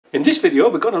In this video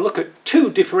we're going to look at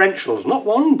two differentials, not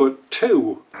one but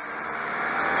two.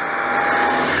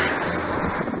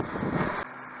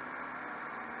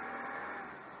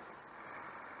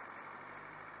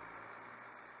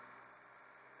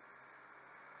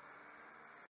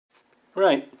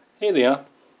 Right, here they are.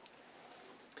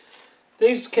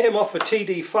 These came off a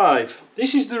TD5.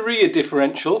 This is the rear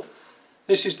differential,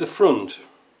 this is the front.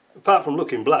 Apart from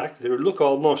looking black, they look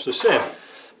almost the same.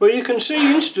 But you can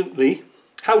see instantly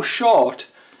how short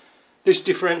this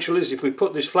differential is if we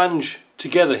put this flange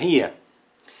together here.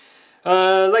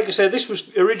 Like I said, this was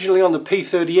originally on the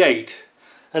P38,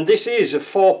 and this is a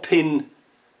 4-pin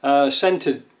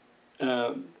centered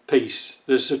piece.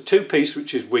 There's a 2-piece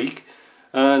which is weak,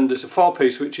 and there's a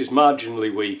 4-piece which is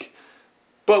marginally weak.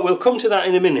 But we'll come to that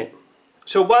in a minute.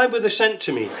 So why were they sent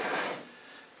to me?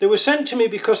 They were sent to me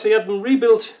because they had them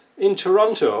rebuilt in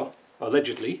Toronto,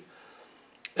 allegedly,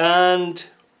 and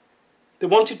they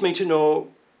wanted me to know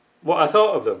what I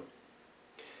thought of them.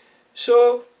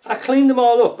 So I cleaned them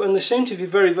all up and they seemed to be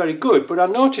very, very good, but I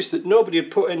noticed that nobody had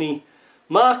put any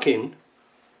marking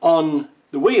on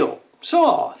the wheel.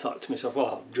 So I thought to myself,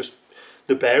 well,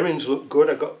 the bearings look good.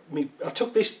 I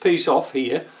took this piece off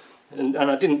here, and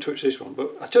I didn't touch this one,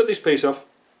 but I took this piece off,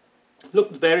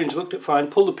 looked, the bearings looked at fine,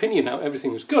 pulled the pinion out,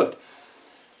 everything was good.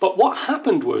 But what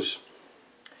happened was,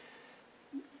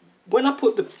 when I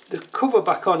put the cover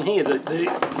back on here,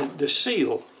 the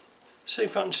seal, see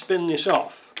if I can spin this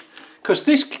off, because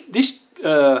this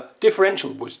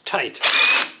differential was tight.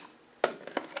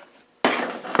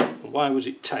 Why was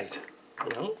it tight?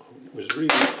 Well, it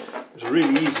was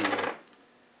really easy.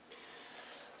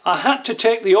 I had to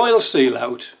take the oil seal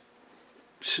out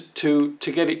to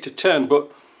get it to turn,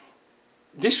 but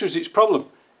this was its problem.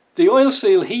 The oil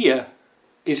seal here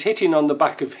is hitting on the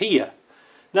back of here.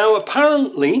 Now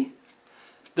apparently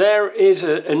there is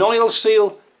an oil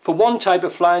seal for one type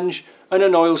of flange and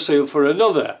an oil seal for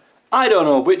another. I don't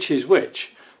know which is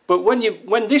which, but when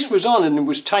this was on and it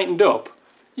was tightened up,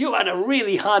 you had a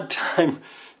really hard time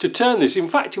to turn this. In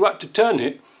fact, you had to turn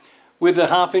it with a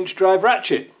 1/2-inch drive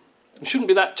ratchet. It shouldn't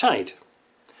be that tight.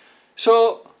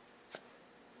 So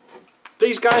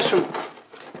these guys from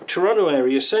Toronto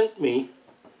area sent me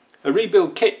a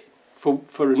rebuild kit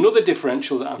for another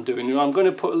differential that I'm doing. I'm going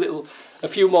to put a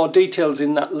few more details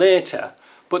in that later,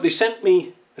 but they sent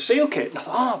me a seal kit and I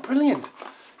thought, oh brilliant,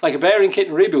 like a bearing kit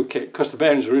and a rebuild kit, because the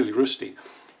bearings are really rusty.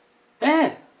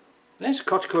 There's a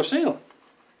Cortico seal.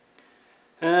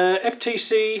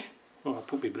 FTC, oh I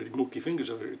put my bloody monkey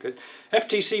fingers over it again.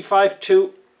 FTC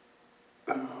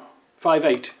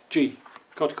 5258G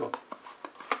Cortico.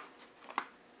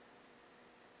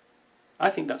 I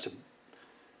think that's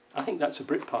a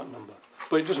brick part number,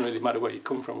 but it doesn't really matter where you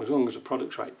come from as long as the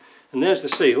product's right. And there's the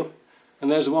seal,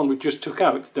 and there's the one we just took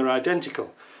out. They're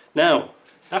identical. Now,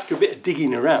 after a bit of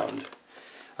digging around,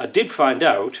 I did find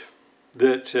out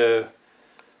that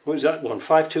what was that one?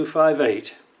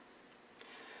 5258.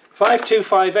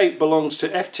 5258 belongs to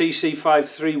FTC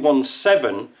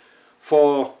 5317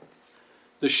 for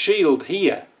the shield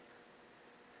here.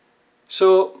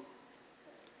 So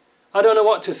I don't know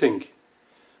what to think,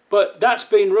 but that's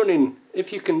been running.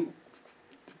 If you can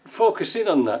focus in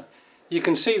on that, you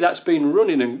can see that's been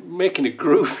running and making a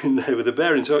groove in there with the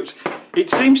bearing. So it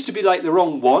seems to be like the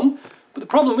wrong one, but the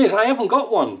problem is I haven't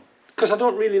got one because I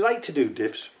don't really like to do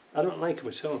diffs. I don't like them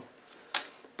at all.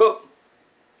 But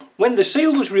when the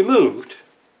seal was removed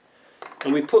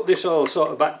and we put this all sort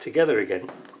of back together again,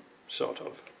 sort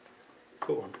of,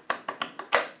 go on,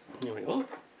 here we go,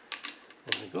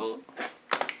 there we go.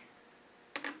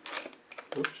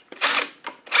 Oops.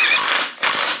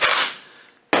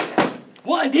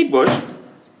 What I did was,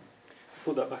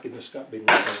 put that back in the scrap bin,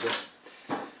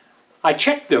 I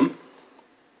checked them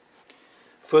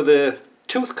for the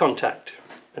tooth contact,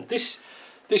 and this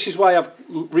is why I'm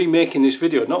remaking this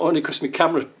video, not only because my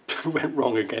camera went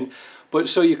wrong again, but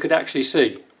so you could actually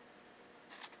see.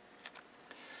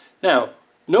 Now,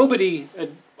 nobody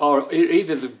had, or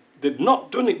either they'd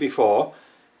not done it before,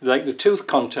 like the tooth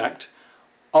contact,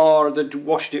 or they'd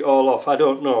washed it all off. I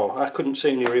don't know. I couldn't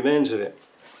see any remains of it.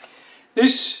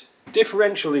 This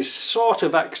differential is sort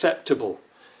of acceptable.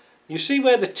 You see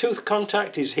where the tooth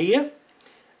contact is here?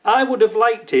 I would have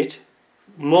liked it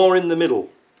more in the middle.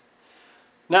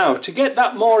 Now, to get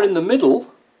that more in the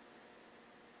middle,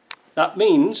 that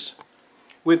means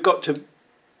we've got to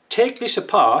take this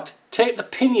apart, take the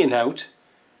pinion out,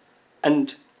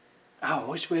 and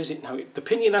which way is it now? The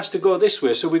pinion has to go this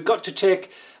way, so we've got to take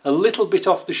a little bit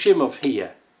off the shim of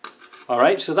here.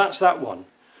 Alright, so that's that one.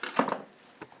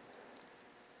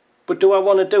 But do I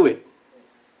want to do it?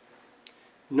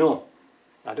 No.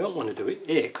 I don't want to do it,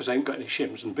 A, because I ain't got any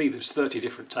shims, and B, there's 30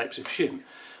 different types of shim,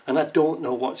 and I don't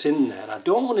know what's in there. I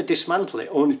don't want to dismantle it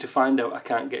only to find out I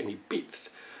can't get any bits.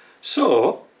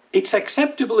 So it's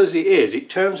acceptable as it is. It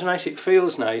turns nice, it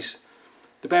feels nice,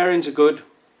 the bearings are good,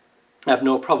 I have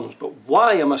no problems. But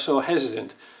why am I so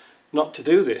hesitant not to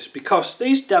do this? Because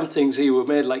these damn things here were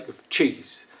made like of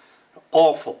cheese,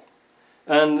 awful,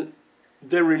 and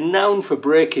they're renowned for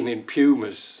breaking in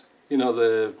Pumas, you know,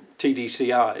 the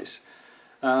TDCIs.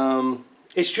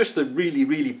 It's just a really,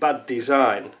 really bad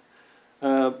design.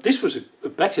 This was a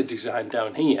better design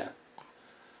down here,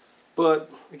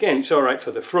 but again, it's alright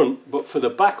for the front, but for the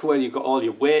back where you've got all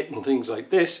your weight and things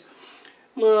like this,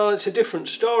 well, it's a different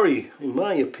story in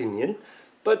my opinion.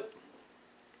 But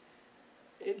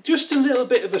just a little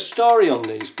bit of a story on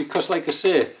these, because like I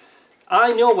say,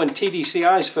 I know when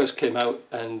TDCIs first came out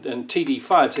and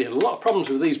TD5s, they had a lot of problems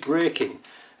with these breaking.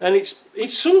 And it's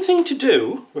something to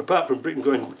do, apart from Britain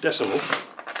going decimal,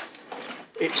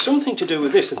 it's something to do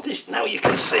with this. And this, now you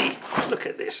can see, look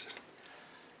at this.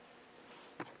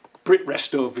 Brit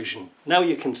Resto Vision. Now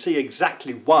you can see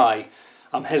exactly why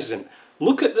I'm hesitant.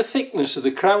 Look at the thickness of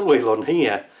the crown wheel on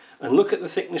here, and look at the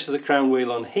thickness of the crown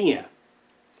wheel on here.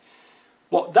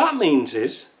 What that means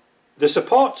is, the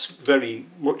support's very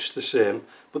much the same,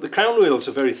 but the crown wheels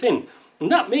are very thin.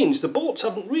 And that means the bolts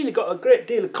haven't really got a great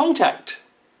deal of contact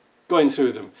going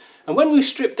through them. And when we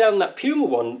stripped down that Puma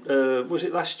one, was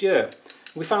it last year,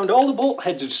 we found all the bolt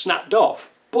heads had snapped off,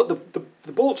 but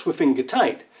the bolts were finger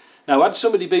tight. Now, had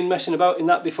somebody been messing about in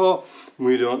that before?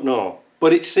 We don't know.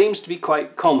 But it seems to be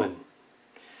quite common.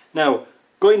 Now,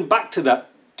 going back to that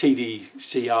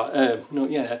TDCI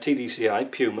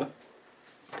Puma,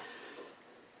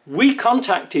 we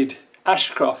contacted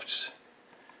Ashcroft's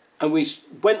and we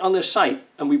went on their site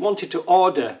and we wanted to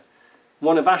order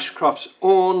one of Ashcroft's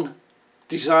own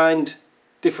designed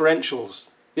differentials.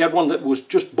 They had one that was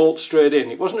just bolt straight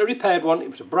in. It wasn't a repaired one, it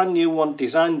was a brand new one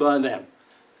designed by them.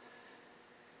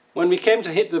 When we came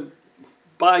to hit the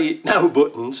buy it now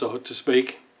button, so to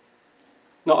speak,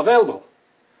 not available.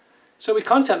 So we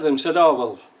contacted them and said, oh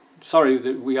well, sorry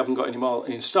that we haven't got any more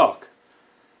in stock.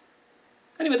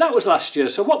 Anyway, that was last year.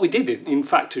 So what we did, in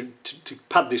fact, to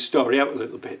pad this story out a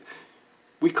little bit,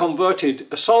 we converted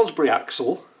a Salisbury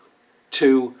axle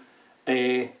to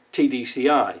a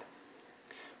TDCI. There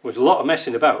was a lot of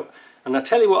messing about. And I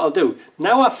tell you what I'll do.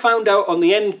 Now I've found out on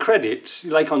the end credits,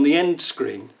 like on the end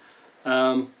screen,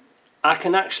 I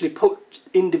can actually put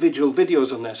individual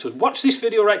videos on there. So watch this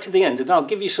video right to the end and I'll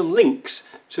give you some links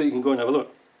so you can go and have a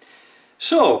look.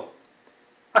 So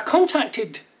I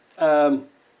contacted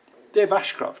Dave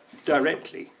Ashcroft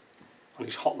directly on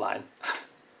his hotline.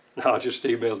 No, I just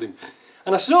emailed him.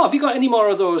 And I said, oh, have you got any more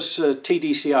of those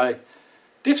TDCI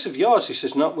diffs of yours? He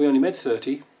says, no, we only made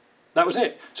 30. That was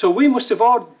it. So we must have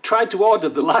tried to order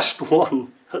the last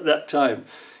one at that time.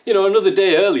 You know, another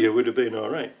day earlier would have been all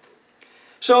right.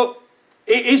 So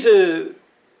it is a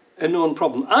known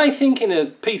problem. I think in a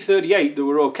P38 they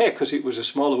were okay because it was a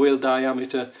smaller wheel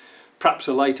diameter, perhaps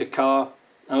a lighter car,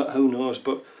 who knows.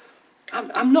 But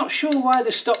I'm not sure why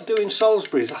they stopped doing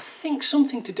Salisbury's. I think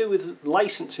something to do with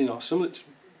licensing or something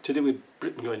to do with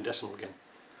Britain going decimal again.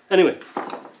 Anyway,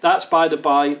 that's by the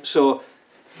by. So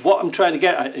what I'm trying to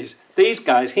get at is these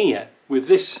guys here with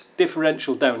this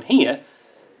differential down here,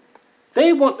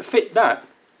 they want to fit that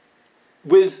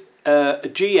with a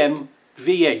GM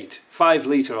V8 5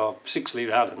 litre or 6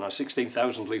 litre, I don't know,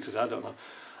 16,000 litres, I don't know.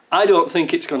 I don't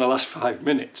think it's going to last 5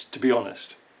 minutes, to be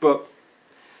honest. But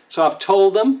so I've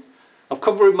told them, I've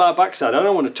covered my backside, I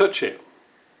don't want to touch it.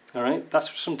 Alright,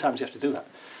 that's sometimes you have to do that.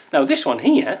 Now this one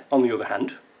here, on the other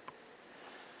hand,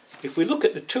 if we look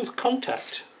at the tooth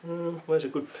contact, where's a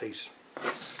good piece?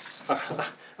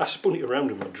 I spun it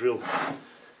around with my drill.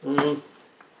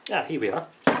 Here we are.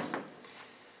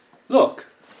 Look.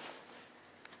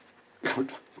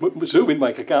 Zoom in,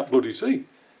 Mike, I can't bloody see.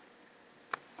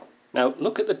 Now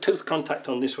look at the tooth contact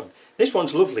on this one. This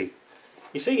one's lovely.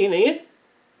 You see in here?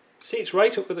 See, it's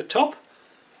right up at the top.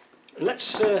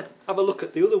 Let's have a look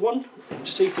at the other one and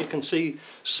see if you can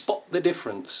spot the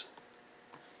difference.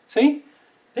 See?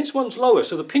 This one's lower,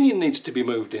 so the pinion needs to be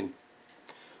moved in.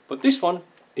 But this one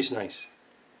is nice.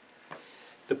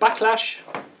 The backlash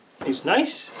is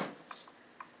nice.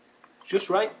 Just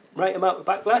right amount of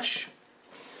backlash.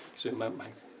 Zoom out,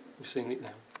 Mike. You've seen it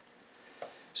now.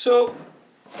 So,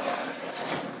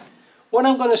 what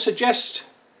I'm going to suggest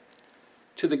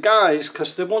to the guys,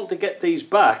 because they want to get these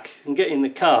back and get in the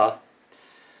car,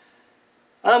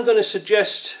 I'm going to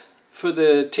suggest for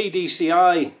the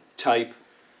TDCI type,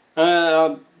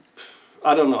 I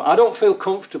don't know, I don't feel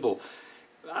comfortable.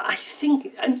 I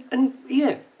think, and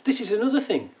yeah, this is another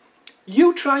thing.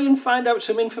 You try and find out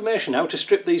some information how to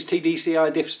strip these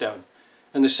TDCI diffs down,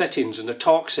 and the settings and the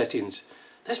torque settings.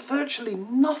 There's virtually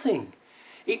nothing.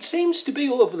 It seems to be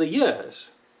over the years.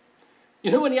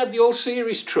 You know when you had the old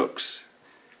series trucks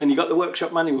and you got the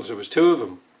workshop manuals, there was 2 of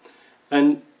them,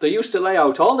 and they used to lay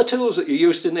out all the tools that you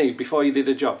used to need before you did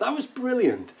a job. That was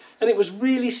brilliant, and it was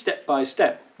really step by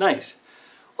step. Nice.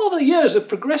 Over the years they've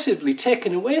progressively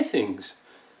taken away things.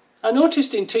 I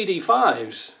noticed in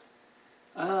TD5s,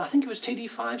 I think it was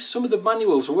TD5s, some of the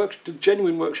manuals, the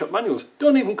genuine workshop manuals,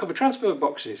 don't even cover transport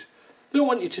boxes. They don't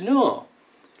want you to know.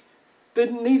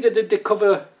 Neither did they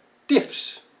cover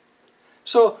diffs.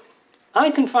 So I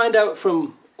can find out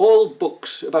from old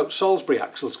books about Salisbury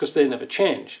axles, because they never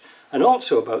change, and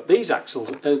also about these axles,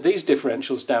 these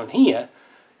differentials down here.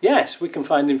 Yes, we can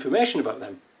find information about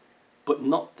them, but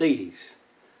not these.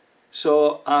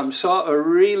 So I'm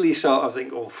really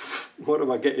think, oh, what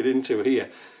am I getting into here?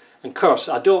 And of course,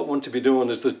 I don't want to be known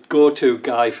as the go-to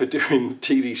guy for doing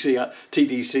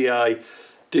TDCI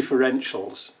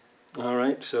differentials. All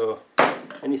right, so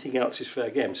anything else is fair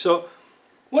game. So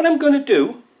what I'm going to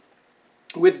do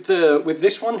with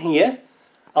this one here,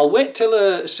 I'll wait till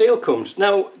a sale comes.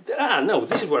 Now, no,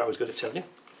 this is what I was going to tell you.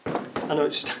 I know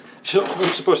it's not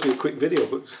supposed to be a quick video,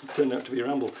 but it turned out to be a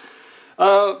ramble.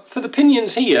 For the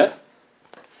pinions here,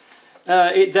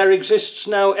 there exists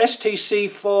now STC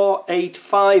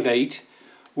 4858,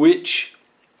 which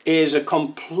is a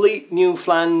complete new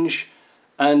flange,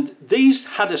 and these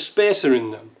had a spacer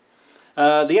in them.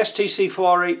 The STC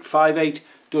 4858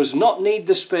 does not need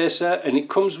the spacer, and it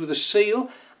comes with a seal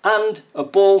and a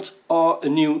bolt or a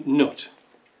new nut.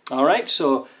 Alright,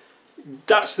 so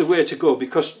that's the way to go,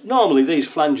 because normally these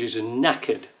flanges are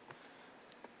knackered.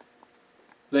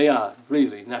 They are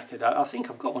really knackered. I think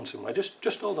I've got one somewhere.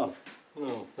 Just hold on.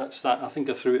 No, that's that. I think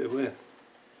I threw it away.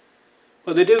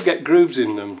 But they do get grooves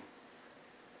in them,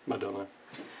 Madonna.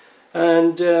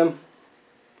 And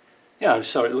yeah, I'm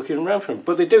sorry looking around for them.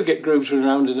 But they do get grooves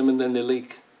around in them, and then they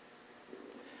leak.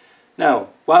 Now,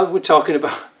 while we're talking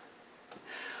about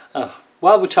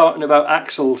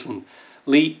axles and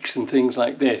leaks and things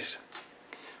like this,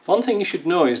 one thing you should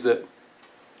know is that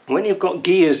when you've got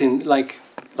gears in, like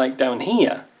down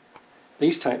here,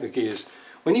 these type of gears,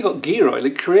 when you've got gear oil,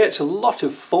 it creates a lot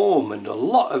of foam and a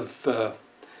lot of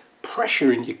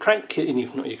pressure in your not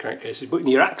your crankcases, but in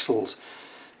your axles.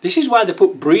 This is why they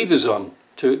put breathers on,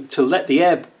 to let the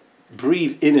air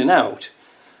breathe in and out,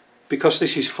 because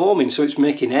this is foaming, so it's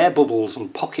making air bubbles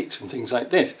and pockets and things like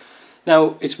this.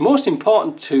 Now, it's most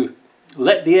important to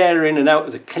let the air in and out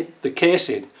of the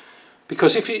casing,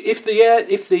 because if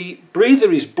the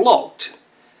breather is blocked,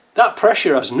 that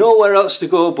pressure has nowhere else to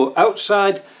go but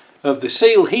outside of the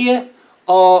seal here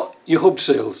or your hub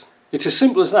seals. It's as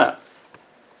simple as that.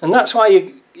 And that's why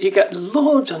you get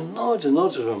loads and loads and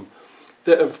loads of them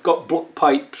that have got blocked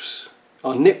pipes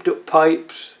or nipped up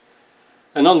pipes.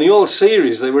 And on the old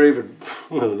series they were even,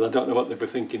 well, I don't know what they were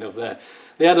thinking of there.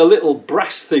 They had a little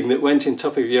brass thing that went in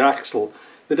top of your axle.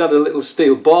 They'd had a little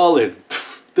steel ball in.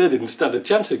 They didn't stand a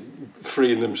chance of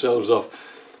freeing themselves off.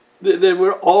 They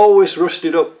were always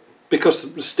rusted up,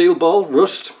 because the steel ball,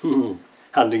 rust,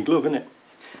 hand in glove, innit?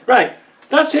 Right,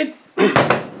 that's it.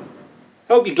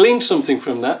 Hope you gleaned something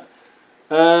from that.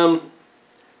 But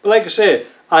like I say,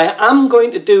 I am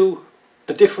going to do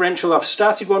a differential. I've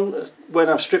started one when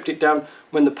I've stripped it down.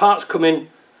 When the parts come in,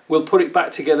 we'll put it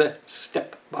back together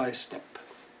step by step.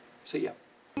 See ya.